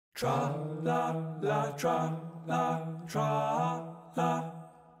Tra la la tra la tra la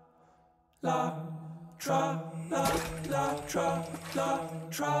la tra la la tra la tra la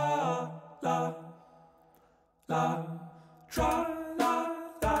la tra la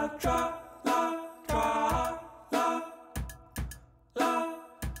la tra la tra la la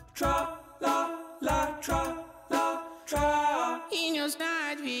tra la la tra la tra. In your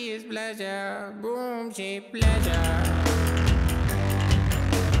side is pleasure, boom, she pleasure.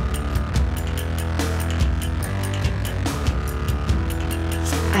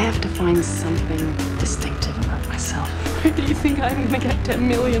 I have to find something distinctive about myself. Where do you think I'm gonna get $10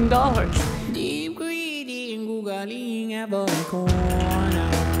 million? Deep greedy, googling about a corner.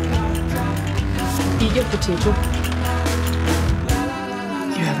 You get potential.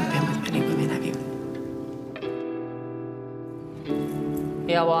 You haven't been with many women, have you?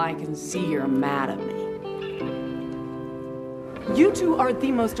 Yeah, well, I can see you're mad at me. You two are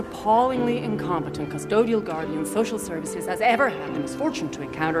the most appallingly incompetent custodial guardian social services has ever had the misfortune to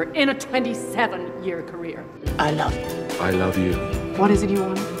encounter in a 27-year career. I love you. I love you. What is it you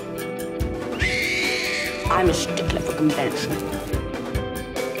want? I'm a stickler for convention.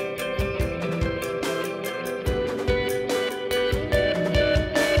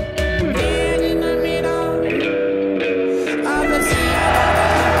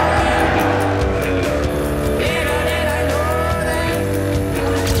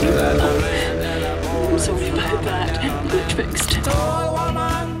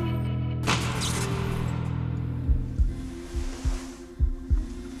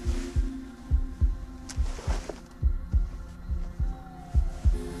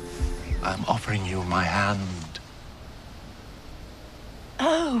 I'm offering you my hand.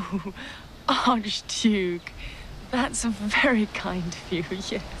 Oh, Archduke. That's very kind of you,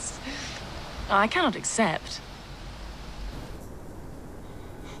 yes. I cannot accept.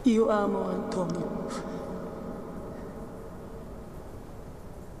 Io amo Antonio.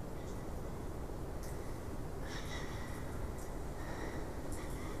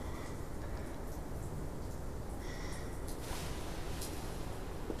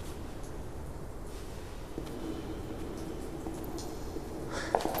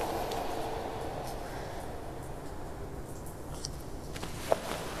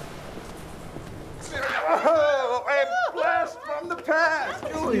 Oh, a blast from the past,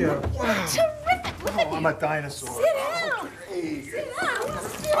 Julia. Wow. Terrific. Look at you. I'm a dinosaur. Sit down. Okay. Sit down.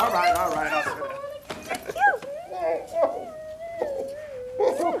 All right. I'll sit down.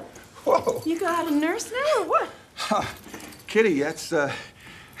 Whoa. You got a nurse now or what? Kitty, that's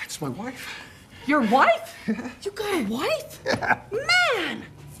my wife. Your wife? You got a wife? Yeah. Man!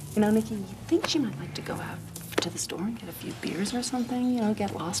 You know, Nikki, you think she might like to go out to the store and get a few beers or something? You know,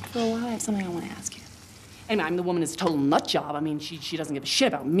 get lost for a while? I have something I want to ask you. Anyway, the woman is a total nut job. I mean, she doesn't give a shit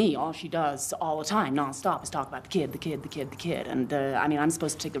about me. All she does all the time, nonstop, is talk about the kid. And, I'm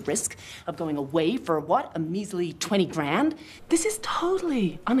supposed to take the risk of going away for what? A measly 20 grand? This is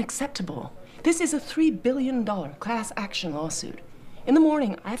totally unacceptable. This is a $3 billion class action lawsuit. In the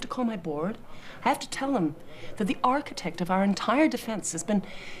morning, I have to call my board. I have to tell them that the architect of our entire defense has been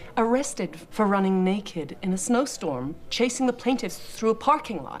arrested for running naked in a snowstorm, chasing the plaintiffs through a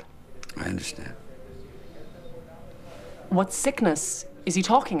parking lot. I understand. What sickness is he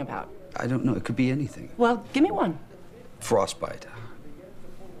talking about? I don't know. It could be anything. Well, give me one. Frostbite.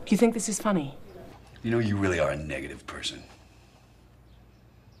 Do you think this is funny? You know, you really are a negative person.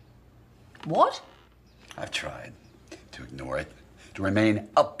 What? I've tried to ignore it, to remain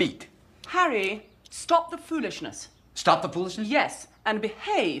upbeat. Harry, stop the foolishness. Stop the foolishness? Yes, and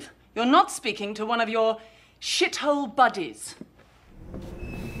behave. You're not speaking to one of your shithole buddies.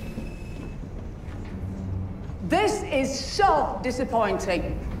 This is so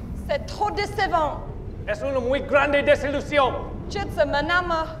disappointing. C'est trop décevant. Es una muy grande desilusión. It's a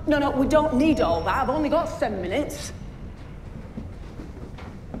manama. No, we don't need all that. I've only got 7 minutes.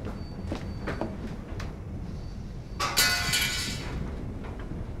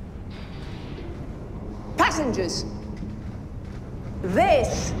 Passengers,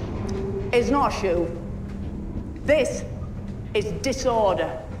 this is not a shoe. This is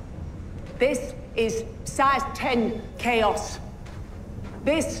disorder. This is size 10 chaos.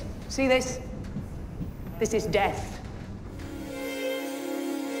 This, see this? This is death.